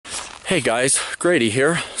Hey guys, Grady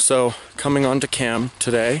here. So coming on to cam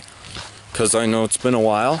today because I know it's been a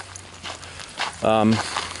while.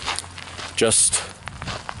 Just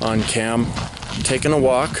on cam, taking a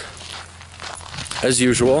walk as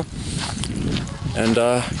usual, and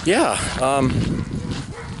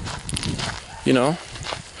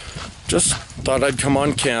just thought I'd come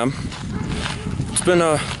on cam. It's been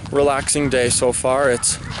a relaxing day so far.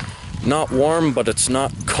 It's not warm, but it's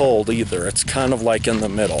not cold either. It's kind of like in the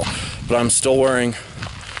middle. But I'm still wearing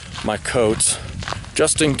my coats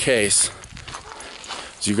just in case.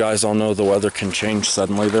 As you guys all know, the weather can change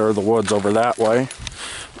suddenly. There are the woods over that way.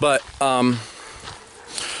 But I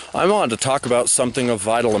wanted to talk about something of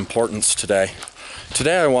vital importance today.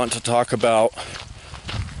 Today I want to talk about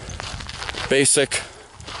basic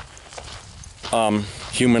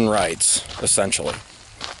human rights, essentially.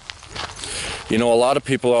 You know, a lot of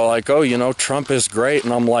people are like, oh, you know, Trump is great.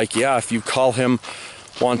 And I'm like, yeah, if you call him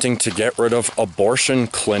wanting to get rid of abortion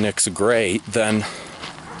clinics great, then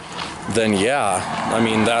yeah, I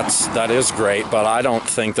mean, that is great, but I don't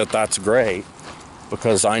think that that's great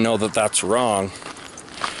because I know that that's wrong.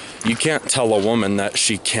 You can't tell a woman that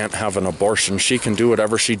she can't have an abortion. She can do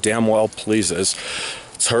whatever she damn well pleases.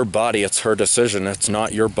 It's her body, it's her decision. It's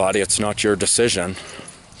not your body, it's not your decision.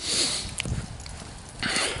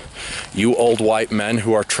 You old white men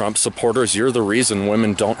who are Trump supporters, you're the reason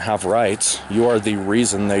women don't have rights. You are the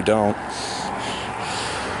reason they don't.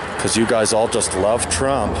 Because you guys all just love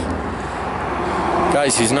Trump.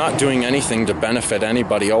 Guys, he's not doing anything to benefit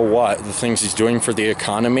anybody. Oh, what? The things he's doing for the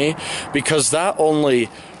economy? Because that only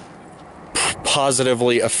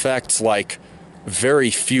positively affects, like,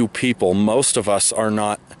 very few people. Most of us are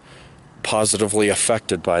not positively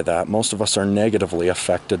affected by that. Most of us are negatively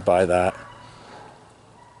affected by that.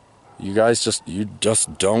 You guys just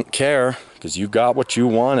don't care because you got what you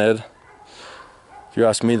wanted. If you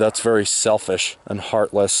ask me, that's very selfish and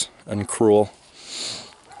heartless and cruel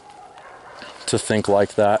to think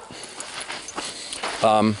like that.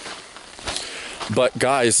 But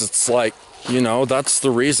guys, it's like, you know, that's the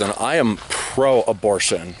reason I am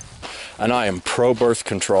pro-abortion and I am pro-birth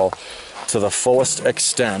control to the fullest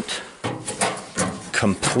extent.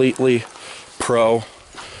 Completely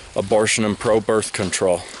pro-abortion and pro-birth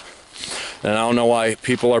control. And I don't know why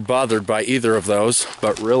people are bothered by either of those,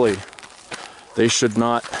 but really, they should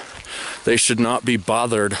not be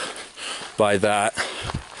bothered by that.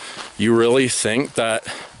 You really think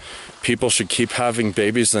that people should keep having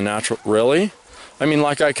babies the natural? Really? I mean,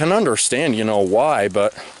 like, I can understand, you know, why,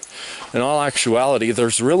 but in all actuality,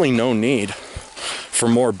 there's really no need for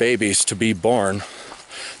more babies to be born.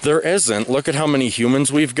 There isn't. Look at how many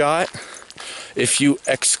humans we've got. If you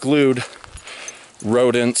exclude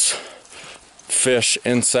rodents, fish,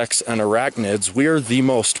 insects, and arachnids, we are the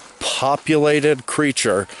most populated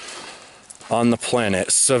creature on the planet,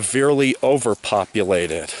 severely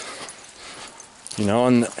overpopulated. You know,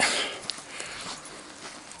 and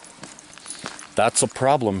that's a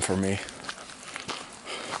problem for me.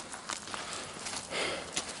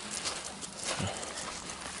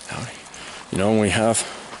 You know, when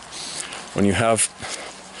you have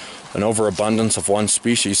an overabundance of one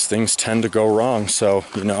species, things tend to go wrong. So,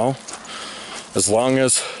 you know, as long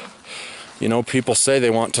as, you know, people say they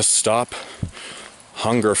want to stop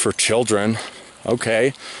hunger for children,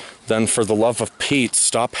 okay, then for the love of Pete,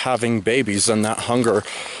 stop having babies and that hunger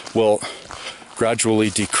will gradually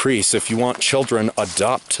decrease. If you want children,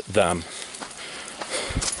 adopt them.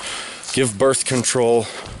 Give birth control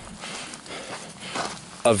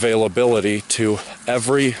availability to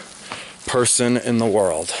every person in the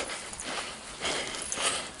world.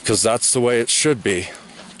 Because that's the way it should be.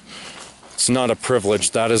 It's not a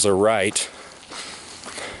privilege, that is a right.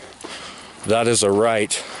 That is a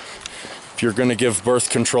right. If you're going to give birth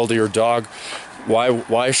control to your dog,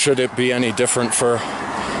 why should it be any different for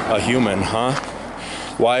a human, huh?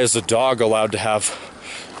 Why is a dog allowed to have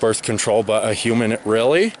birth control but a human,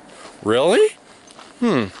 really? Really?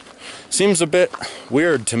 Seems a bit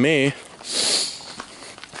weird to me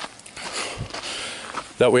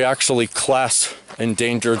that we actually class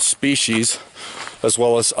endangered species as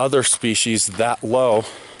well as other species that low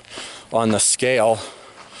on the scale,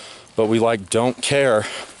 but we don't care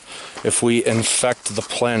if we infect the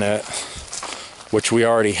planet, which we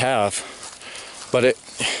already have. But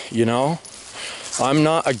you know, I'm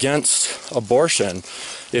not against abortion.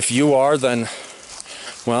 If you are, then,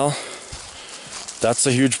 well, that's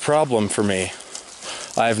a huge problem for me.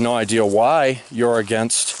 I have no idea why you're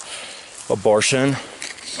against abortion,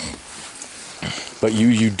 but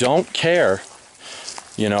you don't care,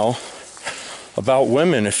 you know, about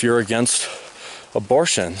women if you're against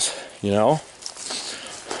abortions, you know.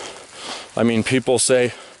 I mean, people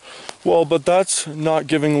say, well, but that's not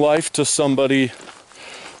giving life to somebody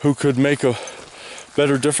who could make a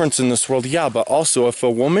better difference in this world. Yeah, but also if a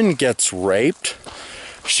woman gets raped,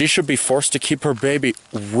 she should be forced to keep her baby.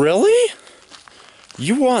 Really?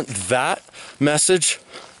 You want that message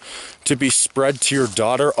to be spread to your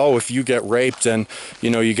daughter? Oh, if you get raped and,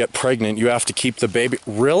 you get pregnant, you have to keep the baby.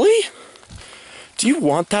 Really? Do you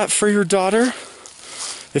want that for your daughter?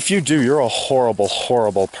 If you do, you're a horrible,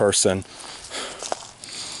 horrible person.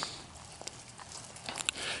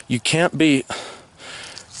 You can't be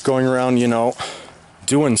going around,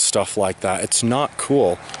 doing stuff like that. It's not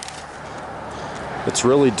cool. It's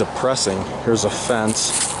really depressing. Here's a fence,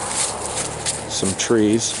 some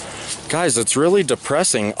trees. Guys, it's really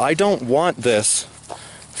depressing. I don't want this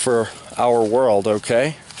for our world,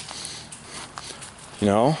 okay?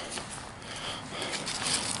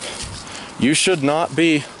 You should not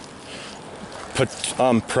be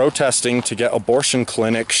protesting to get abortion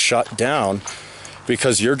clinics shut down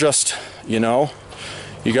because you're just, you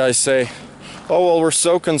guys say, oh, well, we're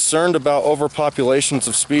so concerned about overpopulations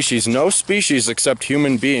of species. No species except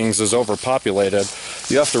human beings is overpopulated.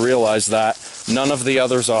 You have to realize that none of the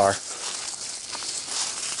others are.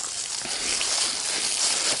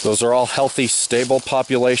 Those are all healthy, stable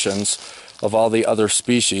populations of all the other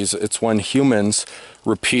species. It's when humans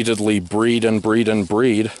repeatedly breed and breed and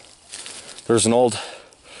breed. There's an old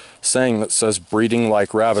saying that says breeding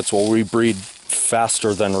like rabbits. Well, we breed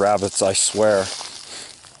faster than rabbits, I swear.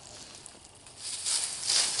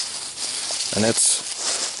 And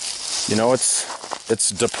it's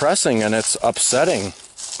depressing and it's upsetting,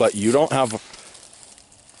 but you don't have...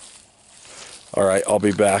 All right, I'll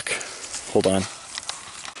be back. Hold on.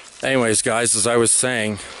 Anyways, guys, as I was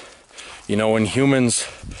saying, when humans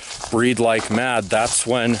breed like mad, that's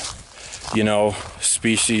when,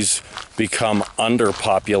 species become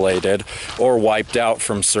underpopulated or wiped out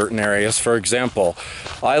from certain areas. For example,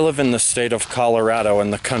 I live in the state of Colorado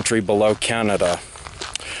in the country below Canada.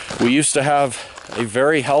 We used to have a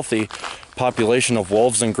very healthy population of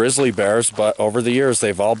wolves and grizzly bears, but over the years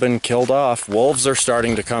they've all been killed off. Wolves are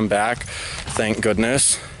starting to come back, thank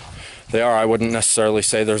goodness. They are. I wouldn't necessarily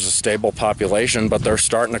say there's a stable population, but they're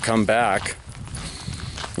starting to come back.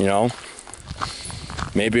 Maybe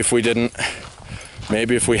if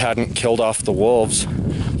we hadn't killed off the wolves,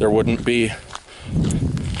 there wouldn't be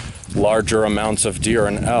larger amounts of deer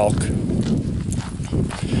and elk.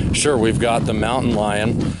 Sure, we've got the mountain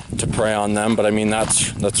lion to prey on them, but I mean,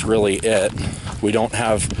 that's really it. We don't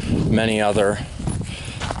have many other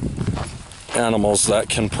animals that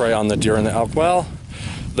can prey on the deer and the elk. Well,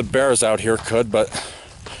 the bears out here could, but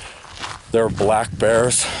they're black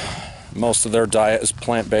bears. Most of their diet is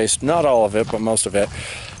plant-based. Not all of it, but most of it.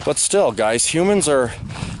 But still, guys, humans are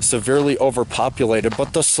severely overpopulated,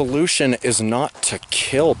 but the solution is not to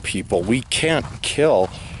kill people. We can't kill,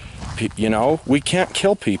 we can't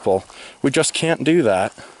kill people. We just can't do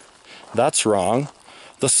that. That's wrong.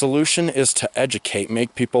 The solution is to educate,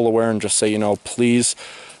 make people aware, and just say, please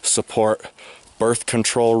support birth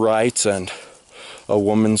control rights and a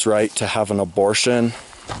woman's right to have an abortion.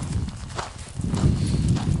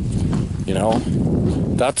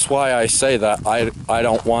 That's why I say that I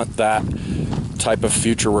don't want that type of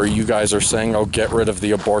future where you guys are saying, oh, get rid of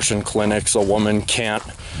the abortion clinics. A woman can't,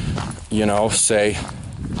 say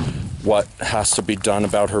what has to be done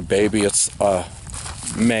about her baby. It's a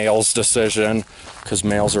male's decision because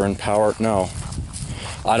males are in power. No,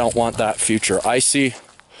 I don't want that future. I see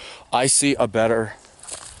a better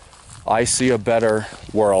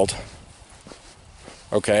world.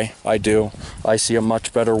 Okay, I do. I see a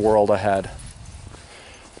much better world ahead.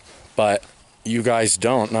 But you guys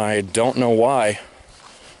don't, and I don't know why.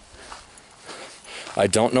 I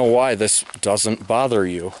don't know why this doesn't bother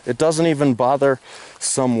you. It doesn't even bother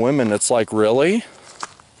some women. It's like, really?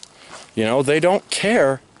 They don't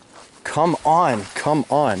care. Come on,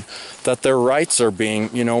 that their rights are being,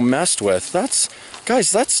 messed with.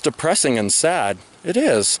 Guys, that's depressing and sad. It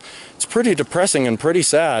is. It's pretty depressing and pretty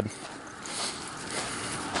sad.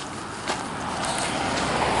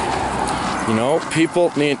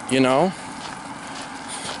 People need,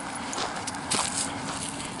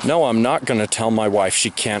 No, I'm not going to tell my wife she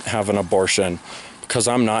can't have an abortion because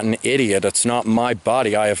I'm not an idiot. It's not my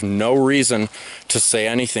body. I have no reason to say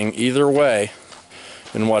anything either way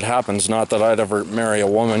in what happens. Not that I'd ever marry a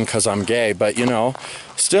woman because I'm gay, but,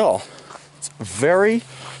 still, it's very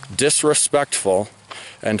disrespectful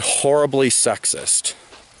and horribly sexist.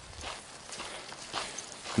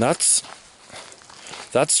 That's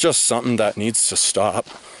just something that needs to stop.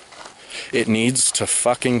 It needs to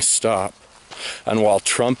fucking stop. And while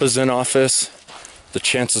Trump is in office, the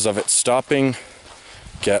chances of it stopping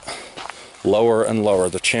get lower and lower.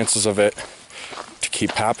 The chances of it to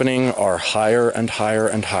keep happening are higher and higher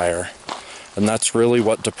and higher. And that's really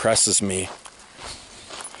what depresses me.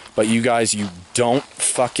 But you guys, you don't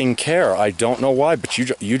fucking care. I don't know why, but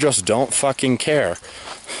you just don't fucking care.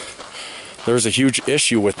 There's a huge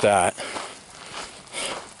issue with that.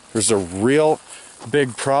 There's a real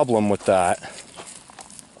big problem with that.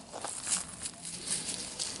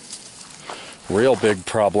 Real big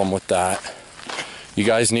problem with that. You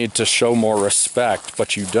guys need to show more respect,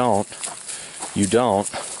 but you don't. You don't.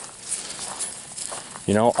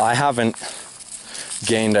 You know, I haven't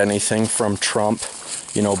gained anything from Trump,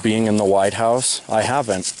 you know, being in the White House. I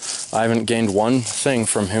haven't gained one thing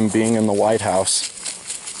from him being in the White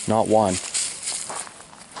House. Not one.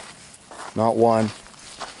 Not one.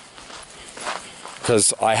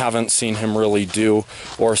 Because I haven't seen him really do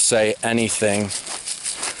or say anything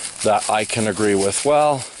that I can agree with.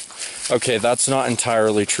 Well, okay, that's not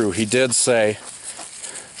entirely true. He did say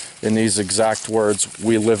in these exact words,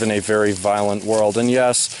 we live in a very violent world. And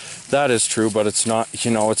yes, that is true, but it's not,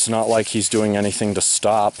 you know, it's not like he's doing anything to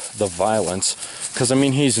stop the violence. Because, I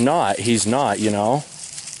mean, he's not, you know.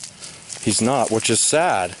 He's not, which is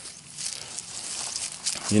sad.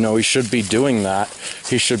 You know, he should be doing that.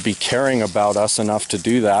 He should be caring about us enough to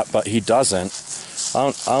do that, but he doesn't.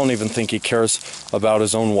 I don't even think he cares about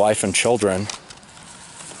his own wife and children.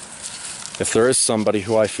 If there is somebody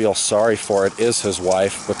who I feel sorry for, it is his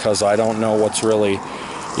wife, because I don't know what's really,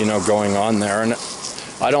 you know, going on there. And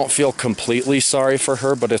I don't feel completely sorry for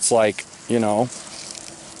her, but it's like, you know,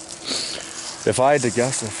 if I had to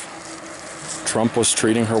guess if Trump was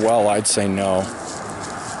treating her well, I'd say no,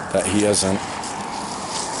 that he isn't.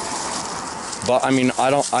 But I mean, I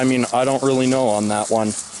don't really know on that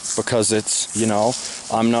one, because it's, you know,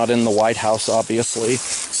 I'm not in the White House, obviously,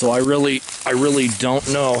 so I really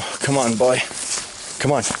don't know. Come on, boy.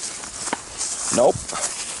 Come on. Nope.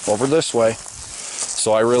 Over this way.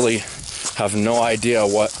 So I really have no idea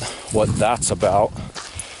what that's about.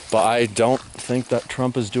 But I don't think that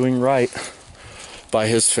Trump is doing right by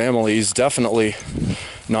his family. He's definitely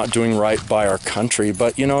not doing right by our country.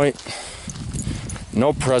 But, you know,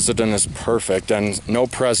 no president is perfect, and no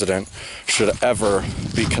president should ever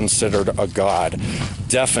be considered a god.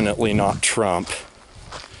 Definitely not Trump.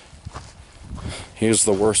 He is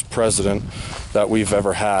the worst president that we've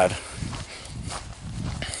ever had.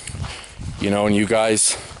 You know, and you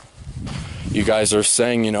guys are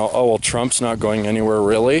saying, you know, oh, well, Trump's not going anywhere.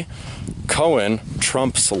 Really? Cohen,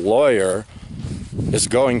 Trump's lawyer, is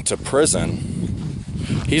going to prison.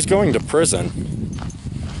 He's going to prison.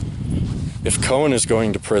 If Cohen is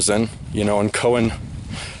going to prison, you know, and Cohen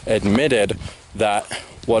admitted that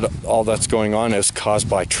all that's going on is caused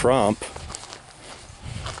by Trump,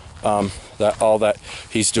 that all that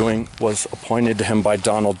he's doing was appointed to him by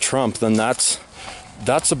Donald Trump, then that's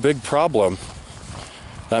a big problem.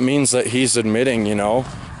 That means that he's admitting, you know,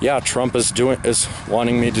 yeah, Trump is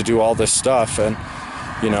wanting me to do all this stuff, and,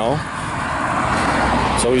 you know,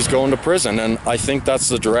 so he's going to prison. And I think that's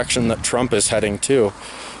the direction that Trump is heading to.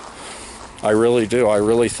 I really do. I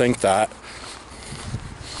really think that.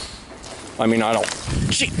 I mean, I don't...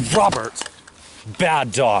 Gee, Robert!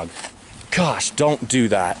 Bad dog. Gosh, don't do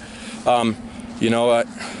that. You know what?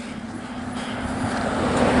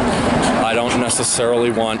 I don't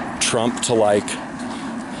necessarily want Trump to, like...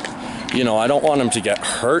 You know, I don't want him to get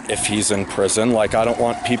hurt if he's in prison. Like, I don't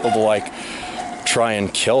want people to, like, try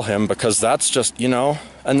and kill him, because that's just, you know...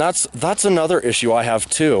 And that's another issue I have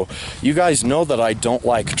too. You guys know that I don't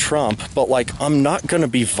like Trump, but like, I'm not gonna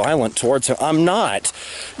be violent towards him. I'm not.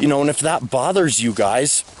 You know, and if that bothers you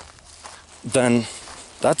guys, then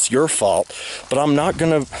that's your fault. But I'm not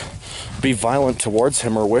gonna be violent towards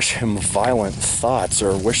him or wish him violent thoughts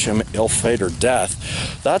or wish him ill fate or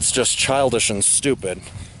death. That's just childish and stupid.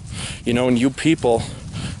 You know, and you people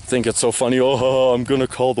think it's so funny, oh, I'm gonna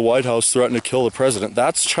call the White House, threaten to kill the president.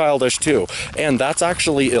 That's childish too, and that's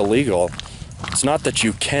actually illegal. It's not that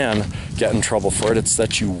you can get in trouble for it, it's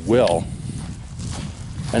that you will.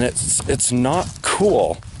 And it's not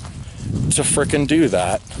cool to frickin' do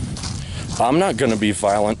that. I'm not gonna be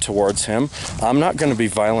violent towards him. I'm not gonna be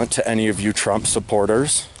violent to any of you Trump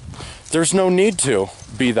supporters. There's no need to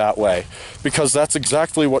be that way, because that's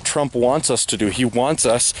exactly what Trump wants us to do. He wants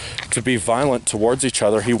us to be violent towards each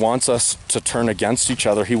other. He wants us to turn against each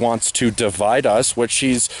other. He wants to divide us, which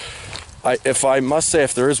if I must say,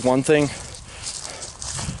 if there is one thing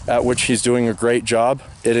at which he's doing a great job,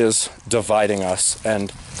 it is dividing us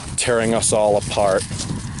and tearing us all apart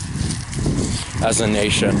as a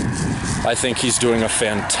nation. I think he's doing a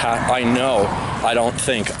I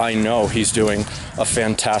know he's doing a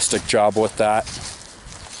fantastic job with that.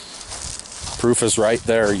 Proof is right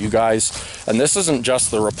there, you guys. And this isn't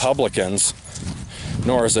just the Republicans,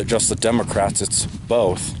 nor is it just the Democrats, it's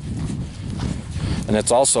both. And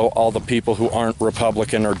it's also all the people who aren't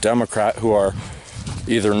Republican or Democrat, who are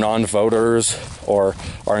either non-voters or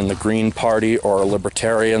are in the Green Party or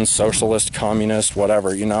libertarian, socialist, communist,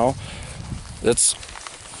 whatever, you know? It's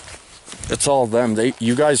all them.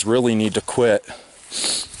 You guys really need to quit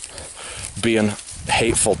being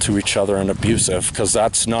hateful to each other and abusive, because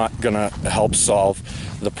that's not gonna help solve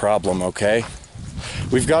the problem, okay?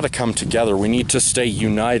 We've got to come together. We need to stay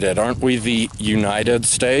united. Aren't we the United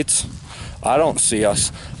States? I don't see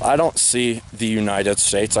the United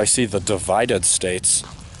States. I see the divided states.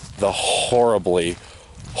 The horribly,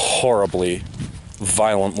 horribly,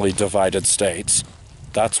 violently divided states.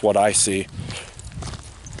 That's what I see.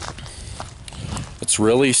 It's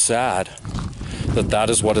really sad that that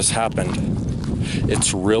is what has happened.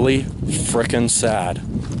 It's really frickin' sad.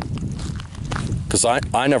 Because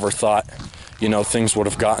I never thought, you know, things would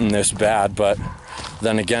have gotten this bad, but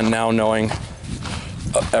then again, now knowing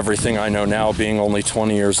everything I know now, being only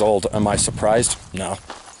 20 years old, am I surprised? No.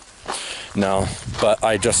 No, but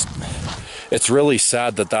it's really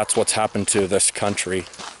sad that that's what's happened to this country,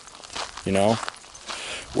 you know?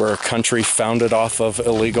 We're a country founded off of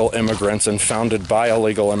illegal immigrants and founded by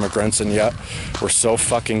illegal immigrants, and yet we're so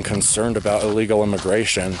fucking concerned about illegal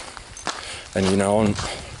immigration. And, you know, and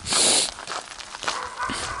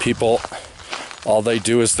people, all they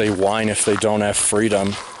do is they whine if they don't have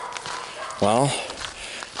freedom. Well,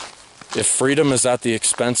 if freedom is at the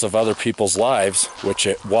expense of other people's lives, which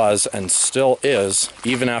it was and still is,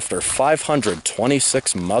 even after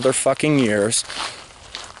 526 motherfucking years,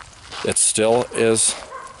 it still is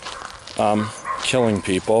killing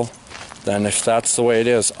people, then if that's the way it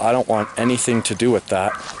is, I don't want anything to do with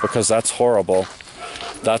that, because that's horrible.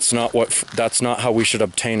 That's not how we should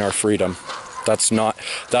obtain our freedom.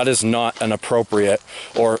 That is not an appropriate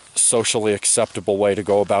or socially acceptable way to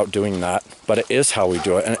go about doing that, but it is how we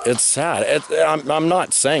do it, and it's sad. I'm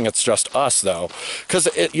not saying it's just us, though, because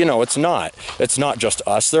it's not just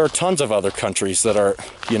us. There are tons of other countries that are,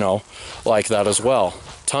 you know, like that as well.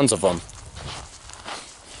 Tons of them.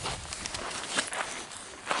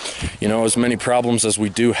 You know, as many problems as we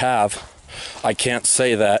do have, I can't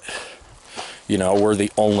say that, you know, we're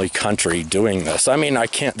the only country doing this. I mean, I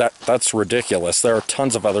can't, that's ridiculous. There are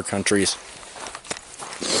tons of other countries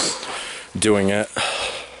doing it.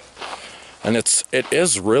 And it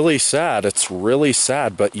is really sad. It's really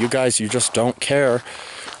sad, but you guys, you just don't care,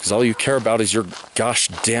 because all you care about is your gosh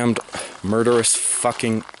damned murderous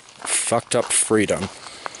fucking fucked up freedom.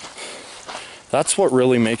 That's what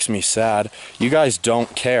really makes me sad. You guys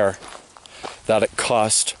don't care that it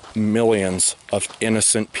cost millions of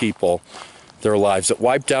innocent people their lives. It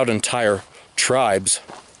wiped out entire tribes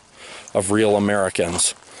of real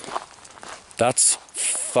Americans. That's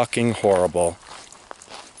fucking horrible.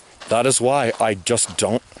 That is why I just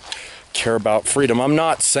don't care about freedom. I'm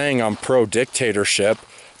not saying I'm pro-dictatorship,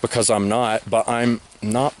 because I'm not, but I'm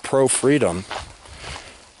not pro-freedom.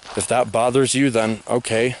 If that bothers you, then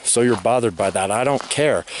okay, so you're bothered by that. I don't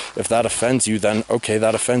care. If that offends you, then okay,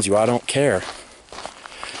 that offends you. I don't care.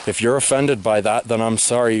 If you're offended by that, then I'm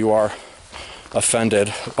sorry you are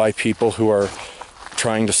offended by people who are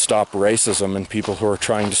trying to stop racism and people who are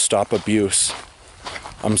trying to stop abuse.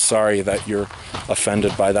 I'm sorry that you're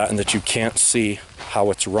offended by that and that you can't see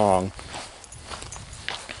how it's wrong.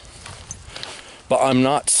 But I'm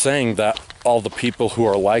not saying that all the people who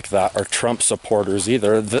are like that are Trump supporters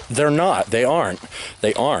either. They're not. They aren't.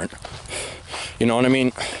 They aren't. You know what I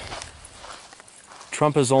mean?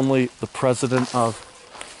 Trump is only the president of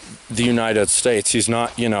the United States. He's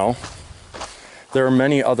not, you know. There are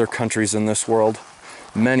many other countries in this world.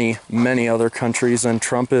 Many, many other countries. And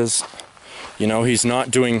Trump is, you know, he's not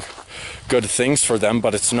doing good things for them,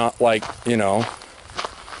 but it's not like, you know,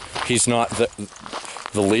 he's not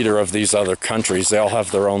the leader of these other countries. They all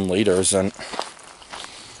have their own leaders,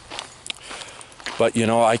 but you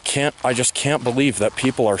know, I just can't believe that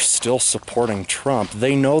people are still supporting Trump.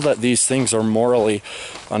 They know that these things are morally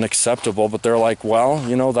unacceptable, but they're like, well,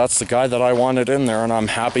 you know, that's the guy that I wanted in there, and I'm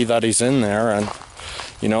happy that he's in there. And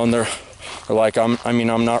you know, and they're like, I'm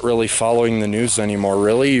not really following the news anymore.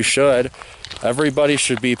 Really? You should. Everybody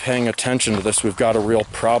should be paying attention to this. We've got a real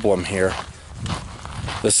problem here.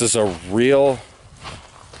 This is a real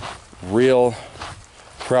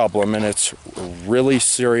problem, and it's a really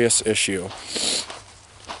serious issue.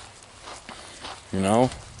 You know,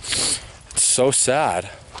 it's so sad.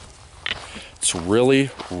 It's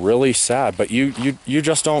really, really sad, but you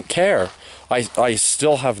just don't care. I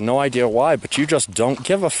still have no idea why, but you just don't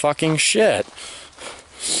give a fucking shit.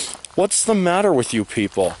 What's the matter with you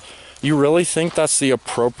people? You really think that's the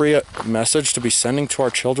appropriate message to be sending to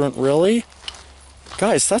our children? Really?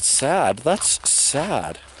 Guys, that's sad. That's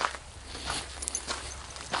sad.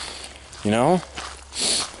 You know?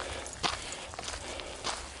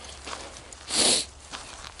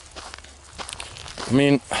 I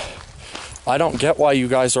mean, I don't get why you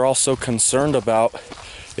guys are all so concerned about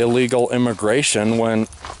illegal immigration when,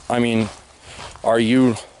 I mean, are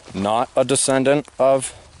you not a descendant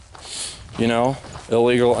of, you know,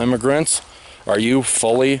 illegal immigrants? Are you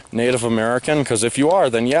fully Native American? Because if you are,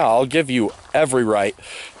 then yeah, I'll give you every right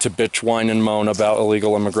to bitch, whine, and moan about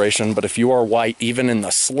illegal immigration. But if you are white, even in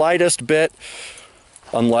the slightest bit,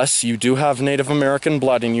 unless you do have Native American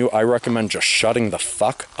blood in you, I recommend just shutting the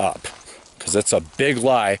fuck up. Because it's a big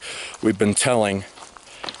lie we've been telling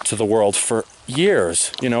to the world for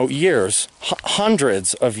years, you know, years,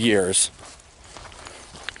 hundreds of years.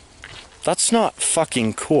 That's not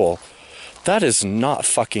fucking cool. That is not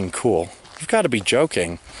fucking cool. You've got to be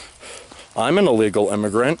joking. I'm an illegal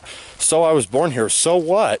immigrant, so I was born here. So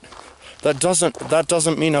what? That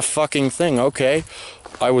doesn't mean a fucking thing, okay?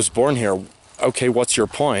 I was born here. Okay, what's your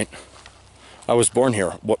point? I was born here.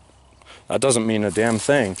 What? That doesn't mean a damn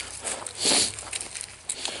thing.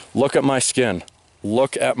 Look at my skin.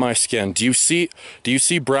 Look at my skin. Do you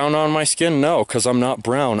see brown on my skin? No, because I'm not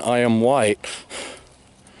brown. I am white.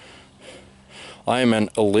 I am an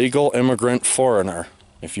illegal immigrant foreigner.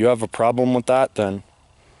 If you have a problem with that, then,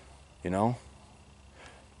 you know,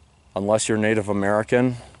 unless you're Native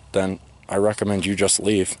American, then I recommend you just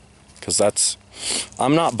leave. Because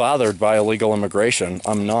I'm not bothered by illegal immigration.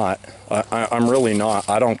 I'm not. I'm really not.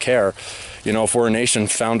 I don't care. You know, if we're a nation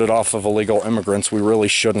founded off of illegal immigrants, we really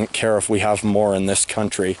shouldn't care if we have more in this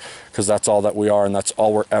country. Because that's all that we are, and that's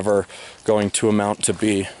all we're ever going to amount to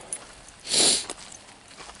be.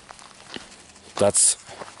 That's,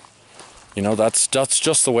 you know, that's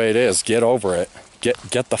just the way it is. Get over it.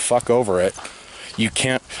 Get the fuck over it. You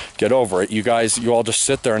can't get over it. You all just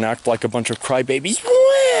sit there and act like a bunch of crybabies.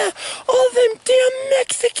 Wah! All them damn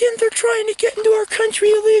Mexicans are trying to get into our country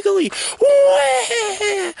illegally.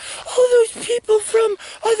 Wah! All those people from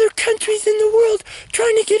other countries in the world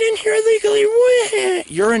trying to get in here illegally. Wah!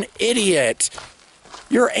 You're an idiot.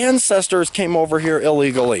 Your ancestors came over here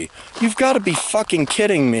illegally. You've got to be fucking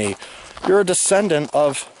kidding me. You're a descendant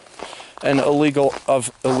of illegal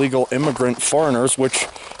immigrant foreigners, which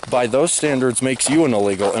by those standards makes you an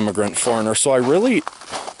illegal immigrant foreigner. So I really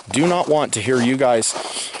do not want to hear you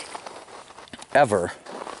guys ever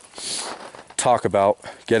talk about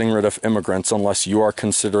getting rid of immigrants unless you are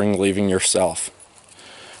considering leaving yourself.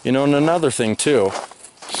 You know, and another thing too,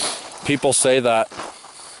 people say that,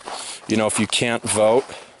 you know, if you can't vote,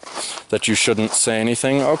 that you shouldn't say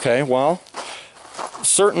anything. Okay, well,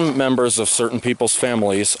 certain members of certain people's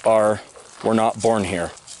families were not born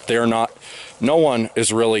here. They are not, no one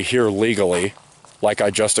is really here legally, like I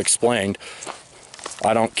just explained.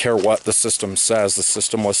 I don't care what the system says. The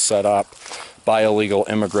system was set up by illegal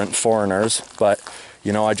immigrant foreigners, but,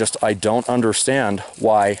 you know, I don't understand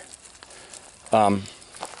why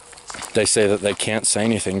they say that they can't say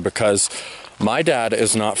anything, because my dad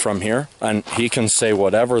is not from here, and he can say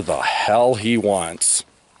whatever the hell he wants.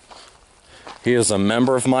 He is a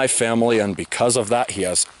member of my family, and because of that, he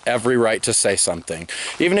has every right to say something.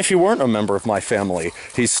 Even if he weren't a member of my family,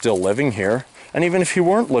 he's still living here. And even if he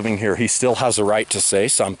weren't living here, he still has a right to say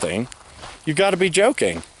something. You've got to be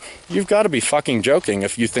joking. You've got to be fucking joking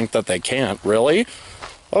if you think that they can't. Really?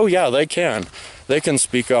 Oh yeah, they can. They can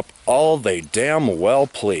speak up all they damn well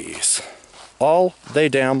please. All they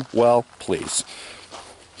damn well please.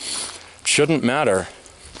 Shouldn't matter.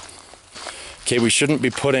 Okay, we shouldn't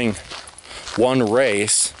be putting one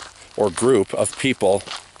race or group of people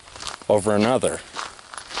over another.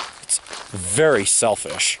 It's very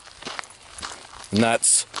selfish. And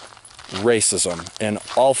that's racism in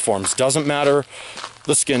all forms. Doesn't matter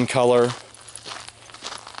the skin color,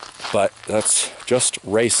 but that's just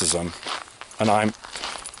racism. And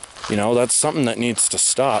you know, that's something that needs to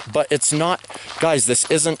stop. But it's not, guys, this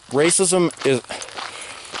isn't, racism is,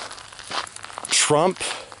 Trump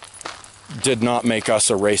did not make us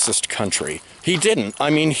a racist country. He didn't. I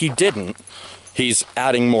mean, he didn't. He's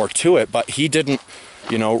adding more to it, but he didn't.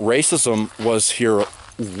 You know, racism was here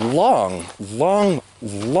long, long,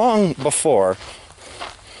 long before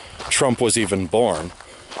Trump was even born.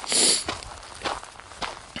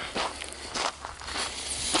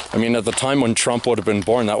 I mean, at the time when Trump would have been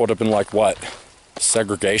born, that would have been like what?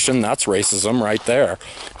 Segregation? That's racism right there.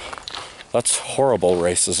 That's horrible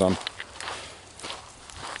racism.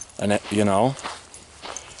 And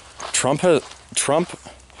Trump,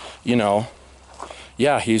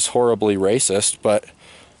 yeah, he's horribly racist, but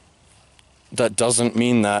that doesn't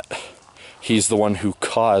mean that he's the one who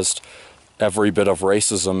caused every bit of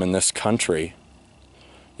racism in this country.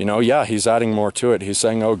 Yeah, he's adding more to it. He's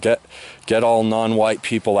saying, oh, get all non-white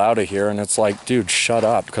people out of here. And it's like, dude, shut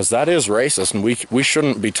up, because that is racist, and we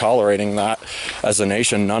shouldn't be tolerating that as a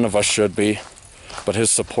nation. None of us should be. But his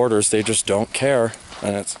supporters, they just don't care.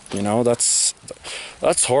 And it's,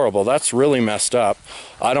 that's horrible. That's really messed up.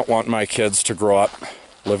 I don't want my kids to grow up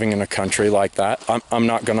living in a country like that. I'm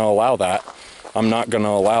not going to allow that. I'm not going to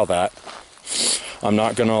allow that. I'm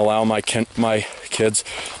not going to allow my kids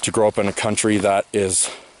to grow up in a country that is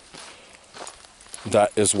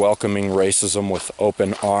welcoming racism with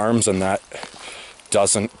open arms, and that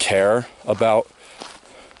doesn't care about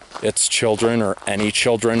its children, or any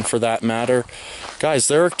children for that matter. Guys,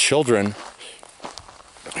 there are children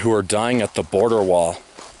who are dying at the border wall.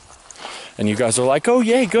 And you guys are like, oh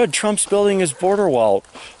yay, good, Trump's building his border wall.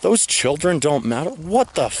 Those children don't matter.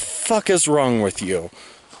 What the fuck is wrong with you?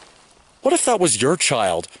 What if that was your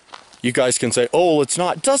child? You guys can say, oh, it's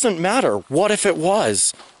not. Doesn't matter. What if it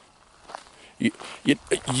was?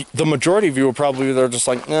 The majority of you are probably there just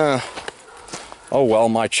like, oh well,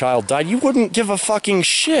 my child died. You wouldn't give a fucking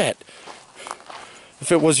shit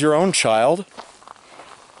if it was your own child.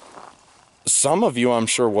 Some of you, I'm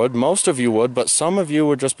sure, would. Most of you would, but some of you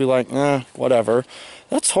would just be like, whatever.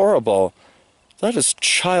 That's horrible. That is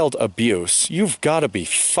child abuse. You've got to be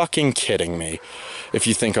fucking kidding me if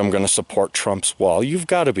you think I'm going to support Trump's wall. You've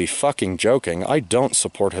got to be fucking joking. I don't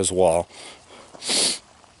support his wall.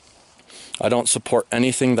 I don't support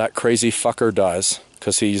anything that crazy fucker does,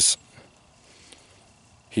 because he's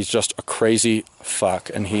just a crazy fuck,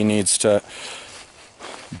 and he needs to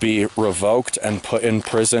be revoked and put in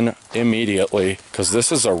prison immediately, because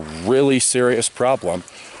this is a really serious problem.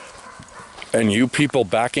 And you people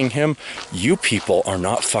backing him, you people are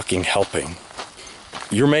not fucking helping.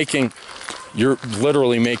 You're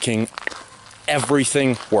literally making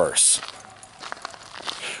everything worse.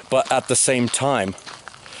 But at the same time,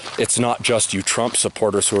 it's not just you Trump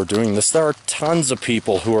supporters who are doing this. There are tons of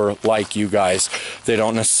people who are like you guys. They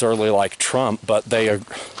don't necessarily like Trump, but they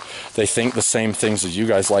think the same things as you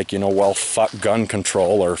guys, like, well, fuck gun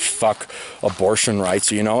control or fuck abortion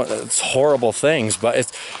rights. It's horrible things, but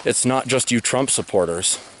it's not just you Trump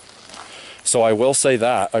supporters. So I will say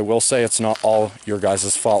that. I will say it's not all your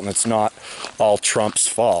guys' fault, and it's not all Trump's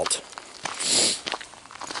fault.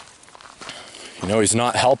 He's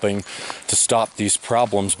not helping to stop these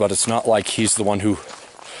problems, but it's not like he's the one who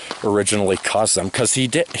originally caused them, because he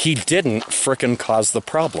didn't frickin' cause the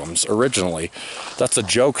problems originally. That's a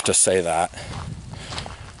joke to say that.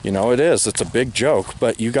 It is. It's a big joke,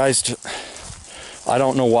 but you guys, I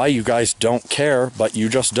don't know why you guys don't care, but you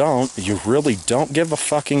just don't. You really don't give a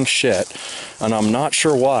fucking shit, and I'm not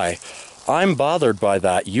sure why. I'm bothered by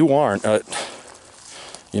that. You aren't.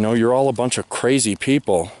 You're all a bunch of crazy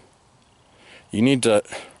people. You need to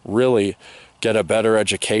really get a better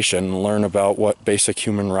education and learn about what basic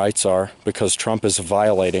human rights are, because Trump is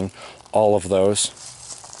violating all of those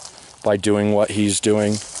by doing what he's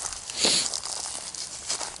doing.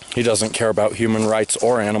 He doesn't care about human rights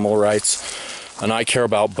or animal rights, and I care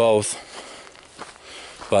about both.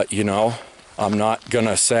 But I'm not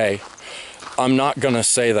gonna say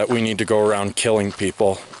that we need to go around killing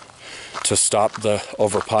people to stop the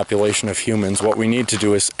overpopulation of humans. What we need to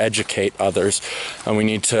do is educate others, and we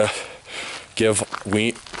need to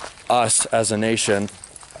us as a nation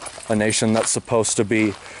that's supposed to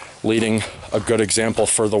be leading a good example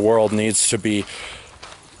for the world, needs to be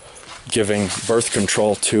giving birth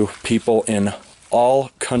control to people in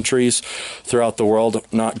all countries throughout the world,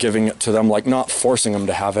 not giving it to them, like not forcing them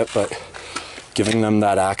to have it, but giving them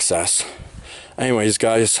that access. Anyways,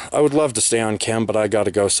 guys, I would love to stay on cam, but I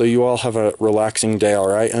gotta go. So you all have a relaxing day, all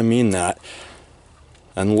right? I mean that.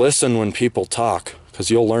 And listen when people talk,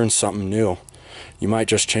 because you'll learn something new. You might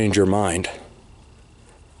just change your mind.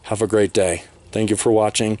 Have a great day. Thank you for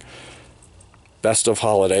watching. Best of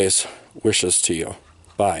holidays. Wishes to you.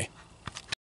 Bye.